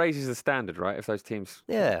it. It raises the standard, right? If those teams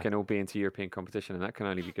can all be into European competition, and that can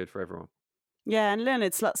only be good for everyone. Yeah, and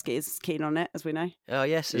Leonard Slutsky is keen on it, as we know. Oh,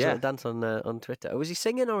 yes, there's a little dance on Twitter. Was he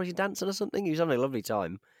singing or was he dancing or something? He was having a lovely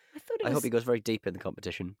time. I hope he goes very deep in the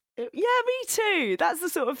competition. Yeah, me too. That's the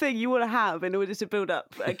sort of thing you want to have in order to build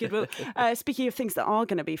up a goodwill. Speaking of things that are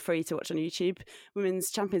going to be free to watch on YouTube,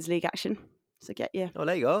 Women's Champions League action So get you. Oh,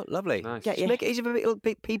 there you go. Lovely. Nice. Get Just you. make it easy for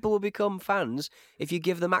people will become fans if you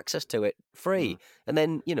give them access to it free, and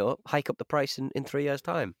then hike up the price in 3 years'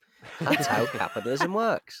 time. That's how capitalism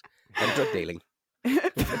works. And drug dealing.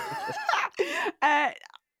 Have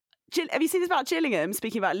you seen this about Gillingham?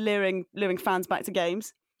 Speaking about luring fans back to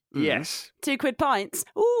games. Yes. £2 pints.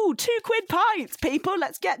 Ooh, £2 pints, people.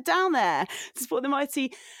 Let's get down there to support the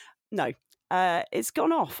mighty. No, it's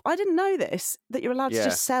gone off. I didn't know this, that you're allowed to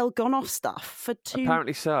just sell gone off stuff for £2.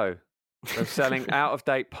 Apparently so. They're selling out of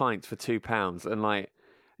date pints for £2, and like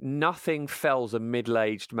nothing fells a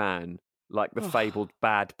middle-aged man like the fabled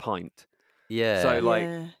bad pint. Yeah. So like,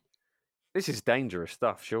 this is dangerous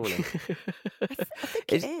stuff, surely. I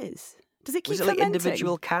think it is. Does it keep Was it like fermenting?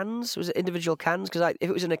 individual cans? Was it individual cans? Because if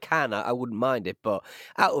it was in a can, I wouldn't mind it. But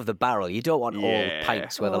out of the barrel, you don't want all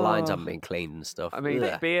pints where the lines haven't been cleaned and stuff. I mean,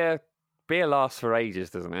 Ugh. beer lasts for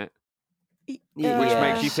ages, doesn't it? Yeah, Which yes,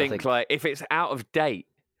 makes you I think, like, if it's out of date,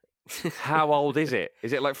 how old is it?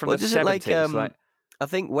 Is it like from the does it 70s? I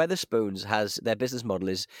think Wetherspoons has their business model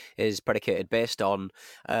is predicated based on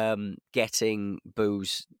getting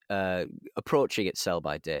booze approaching its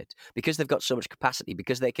sell-by date, because they've got so much capacity,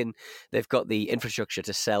 because they've got the infrastructure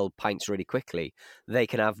to sell pints really quickly. They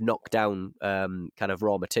can have knockdown kind of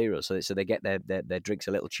raw materials, so they get their drinks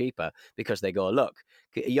a little cheaper, because they go, look,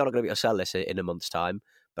 you're not going to be able to sell this in a month's time,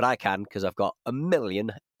 but I can, because I've got 1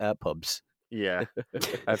 million pubs. Yeah.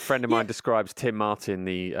 A friend of mine describes Tim Martin,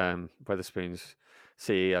 the Wetherspoons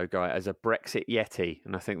CEO guy, as a Brexit Yeti,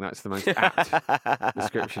 and I think that's the most apt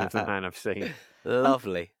description of the man I've seen.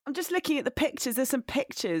 Lovely. I'm just looking at the pictures. There's some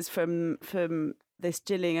pictures from this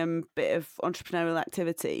Gillingham bit of entrepreneurial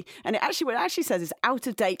activity, and what it actually says is out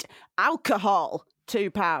of date alcohol,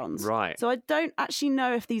 £2. Right. So I don't actually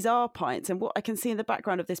know if these are pints, and what I can see in the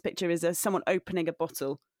background of this picture is someone opening a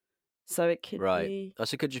bottle. So it could be. Oh,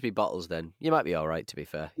 so it could just be bottles then. You might be all right, to be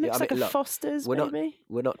fair. Looks like a Foster's, maybe.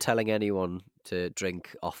 We're not telling anyone to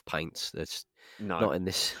drink off pints. That's not in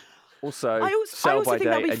this. Also, I sell also by think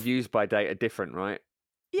that'll date be and use by date are different, right?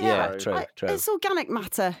 Yeah, true. It's organic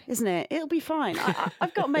matter, isn't it? It'll be fine.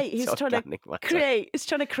 I've got a mate who's trying to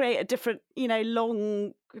create a different,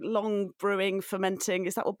 long brewing, fermenting.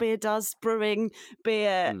 Is that what beer does? Brewing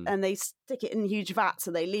beer, and they stick it in huge vats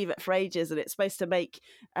and they leave it for ages, and it's supposed to make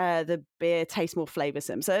the beer taste more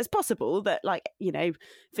flavoursome. So it's possible that,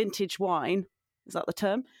 vintage wine, is that the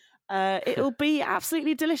term? It'll be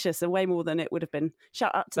absolutely delicious and way more than it would have been.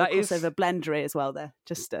 Shout out to the Crossover Blendery as well there,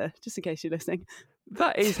 just in case you're listening.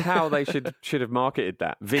 That is how they should have marketed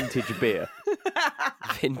that. Vintage beer.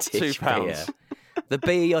 Vintage £2. beer. The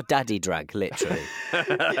beer your daddy drank, literally.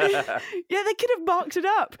 Yeah, they could have marked it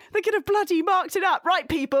up. They could have bloody marked it up. Right,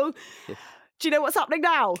 people? Do you know what's happening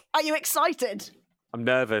now? Are you excited? I'm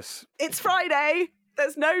nervous. It's Friday.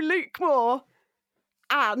 There's no Luke Moore.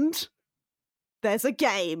 And there's a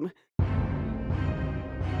game.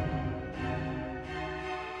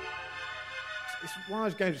 It's one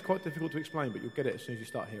of those games that's quite difficult to explain, but you'll get it as soon as you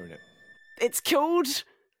start hearing it. It's called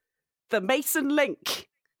the Mason Link.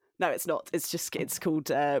 No, it's not. It's called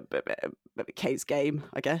Kate's Game,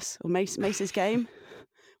 I guess, or Mace's Game.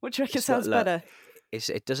 What do you reckon sounds better?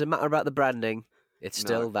 It doesn't matter about the branding. It's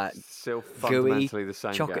still still gooey, fundamentally the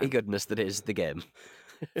same chocolatey game. goodness that is the game.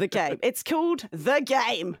 The game. It's called The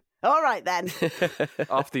Game. All right, then.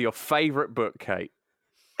 After your favourite book, Kate.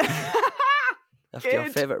 After your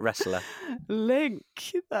favourite wrestler. Link.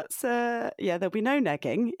 That's, there'll be no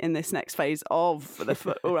negging in this next phase of the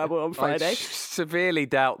Football Ramble on Friday. I severely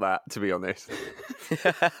doubt that, to be honest.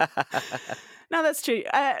 No, that's true.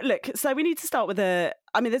 Look, so we need to start with there's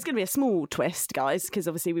going to be a small twist, guys, because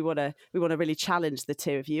obviously we want to really challenge the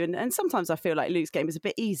two of you. And sometimes I feel like Luke's game is a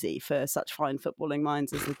bit easy for such fine footballing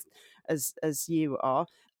minds as you are.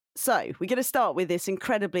 So we're going to start with this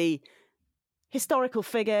incredibly historical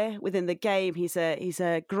figure within the game. He's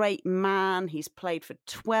a great man. He's played for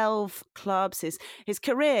 12 clubs. His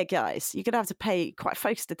career, guys, you're going to have to pay quite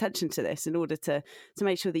focused attention to this in order to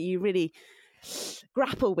make sure that you really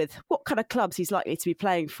grapple with what kind of clubs he's likely to be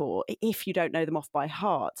playing for if you don't know them off by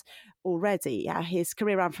heart already. His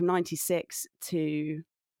career ran from 96 to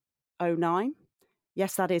 09.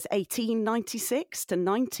 Yes, that is 1896 to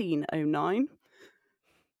 1909.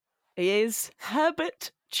 He is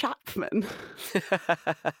Herbert Chapman.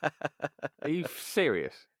 Are you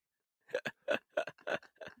serious?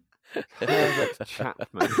 Herbert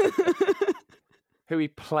Chapman. Who he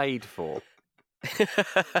played for.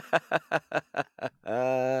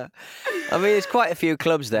 It's quite a few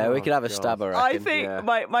clubs there. We could have a stab, I reckon. I think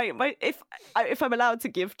my if I'm allowed to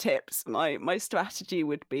give tips, my strategy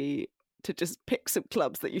would be to just pick some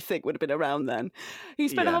clubs that you think would have been around then. He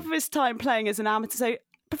spent Yeah. half of his time playing as an amateur. So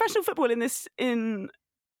professional football in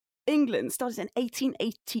England started in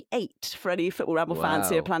 1888 for any Football Ramble fans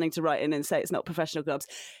who are Wow. planning to write in and say it's not professional clubs.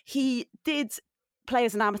 He did play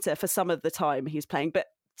as an amateur for some of the time he was playing, but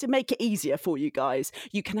to make it easier for you guys,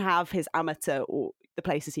 you can have his amateur or the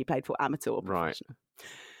places he played for amateur or Right. professional.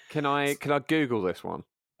 Can I Google this one?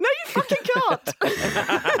 No, you fucking can't.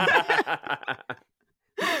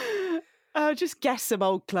 Just guess some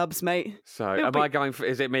old clubs, mate. So, It'll am be- I going for?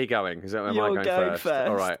 Is it me going? Am I You're going going first?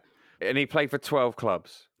 All first. right. And he played for 12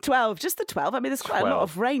 clubs. 12, just the 12. I mean, there's quite a lot 12.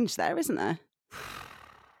 of range there, isn't there?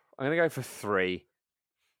 I'm going to go for 3.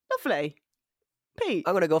 Lovely. Pete,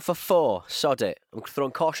 I'm going to go for 4. Sod it. I'm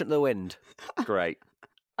throwing caution to the wind. Great.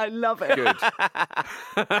 I love it. Good.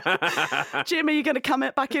 Jim, are you going to come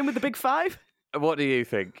back in with the big 5? What do you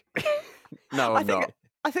think? No, I'm not.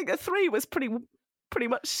 I think a 3 was pretty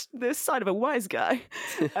much the sign of a wise guy.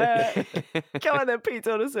 Go on then, Pete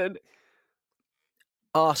Donaldson.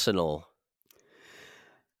 Arsenal.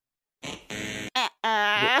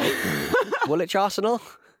 Woolwich Arsenal?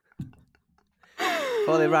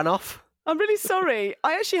 Before they ran off? I'm really sorry.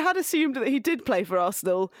 I actually had assumed that he did play for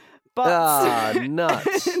Arsenal, but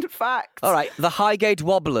nuts. in fact, All right, the Highgate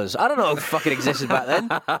Wobblers. I don't know if fucking existed back then.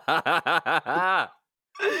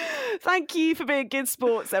 thank you for being good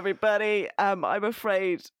sports, everybody. I'm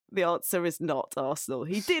afraid the answer is not Arsenal.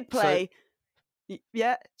 He did play.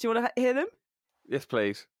 Yeah, do you want to hear them? Yes,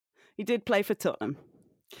 please. He did play for Tottenham.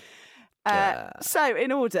 So,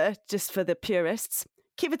 in order, just for the purists,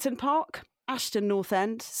 Kiverton Park, Ashton North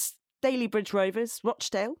End, Stalybridge Rovers,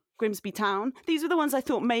 Rochdale, Grimsby Town. These were the ones I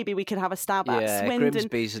thought maybe we could have a stab at. Yeah,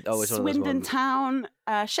 Grimsby's always one of those Swindon ones. Town,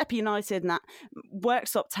 Sheppey United and that,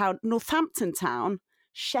 Worksop Town, Northampton Town,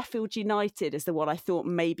 Sheffield United is the one I thought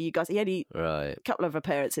maybe you guys, he only Right. a couple of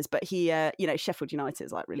appearances, but he, Sheffield United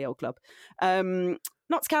is like really old club.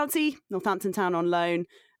 Notts County, Northampton Town on loan.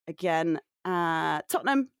 Again,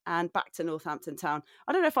 Tottenham and back to Northampton Town.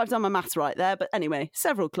 I don't know if I've done my maths right there, but anyway,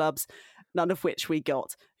 several clubs, none of which we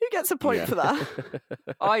got. Who gets a point for that?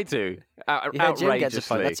 I do. Yeah, Jim gets a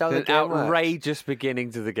point. Outrageously. That's how the An game works. outrageous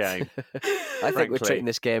beginning to the game. I think we're Frankly. treating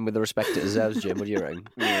this game with the respect it deserves, Jim. What do you reckon?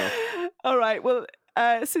 All right. Well,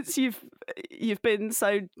 since you've been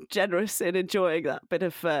so generous in enjoying that bit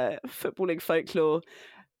of footballing folklore,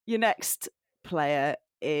 your next player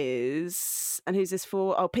is, and who's this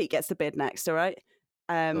for? Oh, Pete gets the bid next. All right.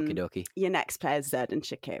 Okie dokie. Your next player is Xherdan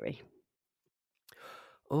Shaqiri.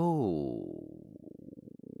 Oh.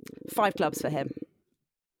 5 clubs for him.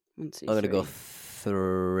 1, 2, I'm going to go 3.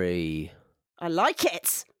 3. I like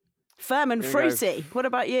it. Firm and I'm gonna go fruity. What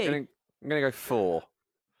about you? I'm going to go 4.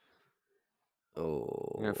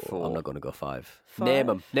 Oh. I'm going to go 4. I'm not going to go 5. 5?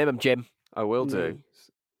 Name them, Jim. I will do.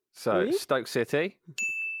 So, Really? Stoke City,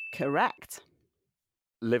 Correct.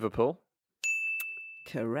 Liverpool,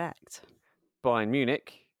 Correct. Bayern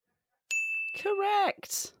Munich,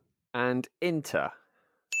 Correct. and Inter.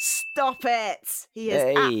 Stop it. He has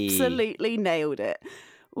Hey. absolutely nailed it.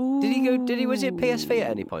 Was it PSV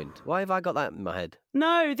at any point? Why have I got that in my head?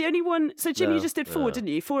 No, the only one. So, Jim, you No, just did 4, no. didn't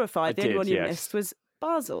you? 4 or 5. I The only did, one you yes. missed was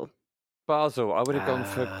Basel. Basel, I would have gone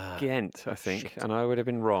for Ah, Ghent, I think, and I would have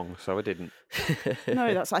been wrong, so I didn't.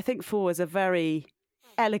 No, I think 4 is a very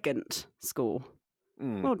elegant score.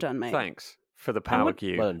 Mm, Well done, mate. Thanks for the power what-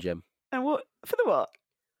 cube. Well done, Jim. And what for the what?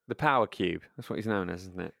 The power cube. That's what he's known as,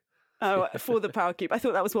 isn't it? Oh, for the power cube. I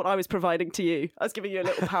thought that was what I was providing to you. I was giving you a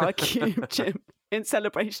little power cube, Jim, in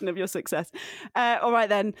celebration of your success. All right,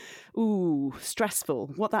 then. Ooh, stressful.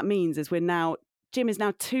 What that means is Jim is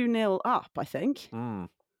now 2-0 up, I think.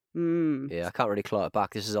 Yeah, I can't really claw it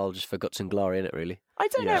back. This is all just for guts and glory, isn't it, really? I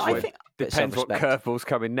don't know. I think Bit of Depends what self-respect. curveball's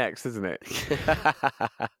coming next, isn't it?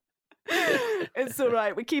 it's all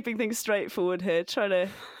right. We're keeping things straightforward here, trying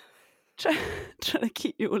to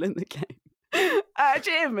keep you all in the game.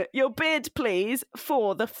 Jim, your bid, please,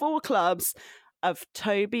 for the 4 clubs of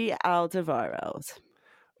Toby Alderweireld.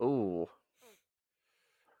 Ooh.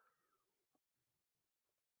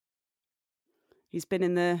 He's been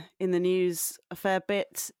in the news a fair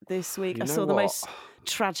bit this week. You I know saw the what? most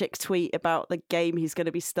tragic tweet about the game he's going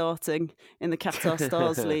to be starting in the Qatar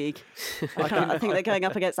Stars League. I think they're going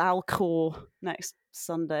up against Al-Khor next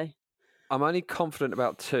Sunday. I'm only confident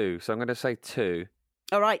about 2, so I'm going to say 2.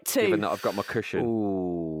 All right, 2. Given that I've got my cushion.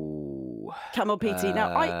 Ooh. Come on, PT.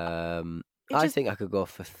 Now, I think I could go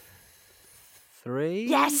for 3.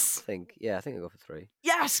 Yes! I think I'll go for 3.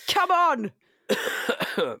 Yes, come on!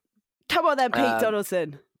 Come on then, Pete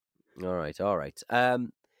Donaldson. All right.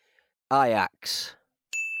 Ajax.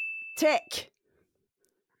 Tick.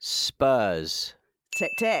 Spurs.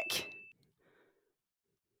 Tick, tick.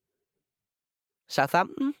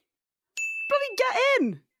 Southampton? Bloody get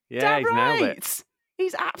in! Yeah, Damn he's right. nailed it.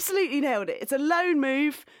 He's absolutely nailed it. It's a lone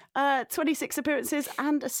move, 26 appearances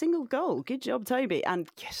and a single goal. Good job, Toby. And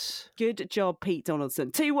yes, good job, Pete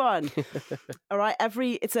Donaldson. 2-1. All right,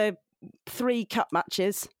 it's a 3 cup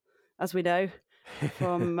matches, as we know,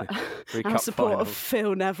 from our support of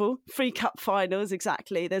Phil Neville. 3 cup finals,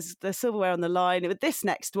 exactly. There's silverware on the line. With this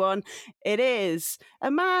next one, it is a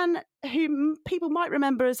man whom people might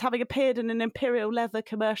remember as having appeared in an Imperial Leather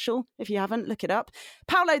commercial. If you haven't, look it up.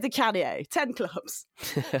 Paolo Di Canio, 10 clubs.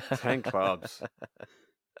 10 clubs.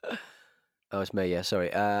 Oh, it's me, yeah,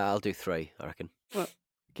 sorry. I'll do 3, I reckon. Well,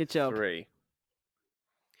 good job. 3.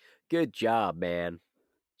 Good job, man.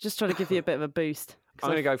 Just trying to give you a bit of a boost. I'm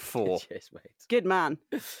going to go 4. Cheers, mate. Good man.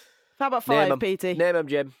 How about 5, Petey? Name him,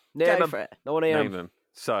 Jim. Name Go him. for it. I want to hear Name them.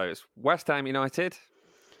 So it's West Ham United.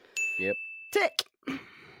 Yep. Tick.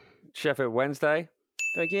 Sheffield Wednesday.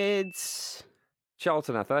 Very good.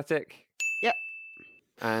 Charlton Athletic. Yep.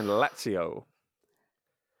 And Lazio.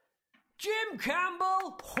 Jim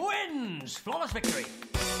Campbell wins. Flawless victory.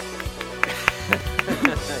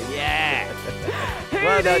 Yeah.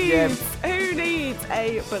 Well done, Jim. Who needs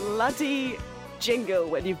a bloody jingle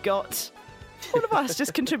when you've got all of us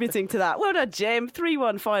just contributing to that? Well done, Jim.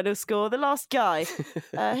 3-1 final score. The last guy.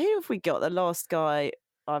 Who have we got? The last guy.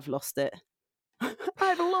 I've lost it.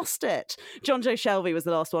 I've lost it. John Joe Shelby was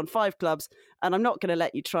the last one. 5 clubs. And I'm not going to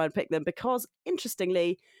let you try and pick them because,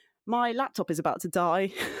 interestingly, my laptop is about to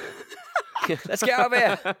die. Let's get out of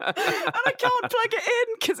here. And I can't plug it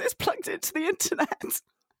in because it's plugged into the internet.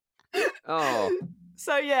 Oh.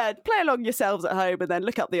 So, yeah, play along yourselves at home and then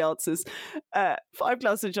look up the answers. 5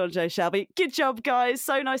 clubs for John Joe Shelby. Good job, guys.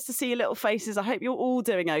 So nice to see your little faces. I hope you're all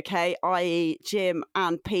doing okay, i.e. Jim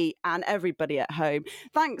and Pete and everybody at home.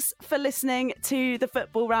 Thanks for listening to the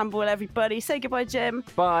Football Ramble, everybody. Say goodbye, Jim.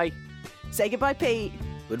 Bye. Say goodbye, Pete.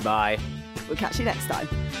 Goodbye. We'll catch you next time.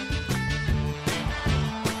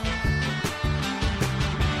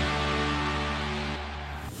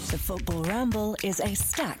 The Football Ramble is a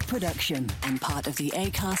Stack production and part of the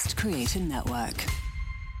Acast Creator Network.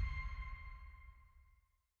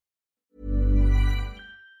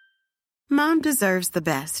 Mom deserves the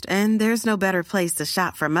best, and there's no better place to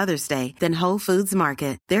shop for Mother's Day than Whole Foods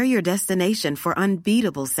Market. They're your destination for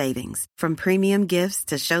unbeatable savings, from premium gifts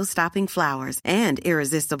to show-stopping flowers and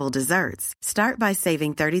irresistible desserts. Start by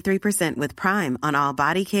saving 33% with Prime on all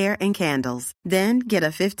body care and candles. Then get a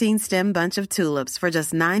 15-stem bunch of tulips for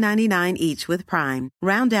just $9.99 each with Prime.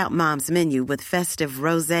 Round out Mom's menu with festive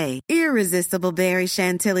rosé, irresistible berry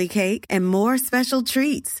chantilly cake, and more special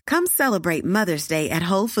treats. Come celebrate Mother's Day at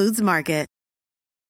Whole Foods Market.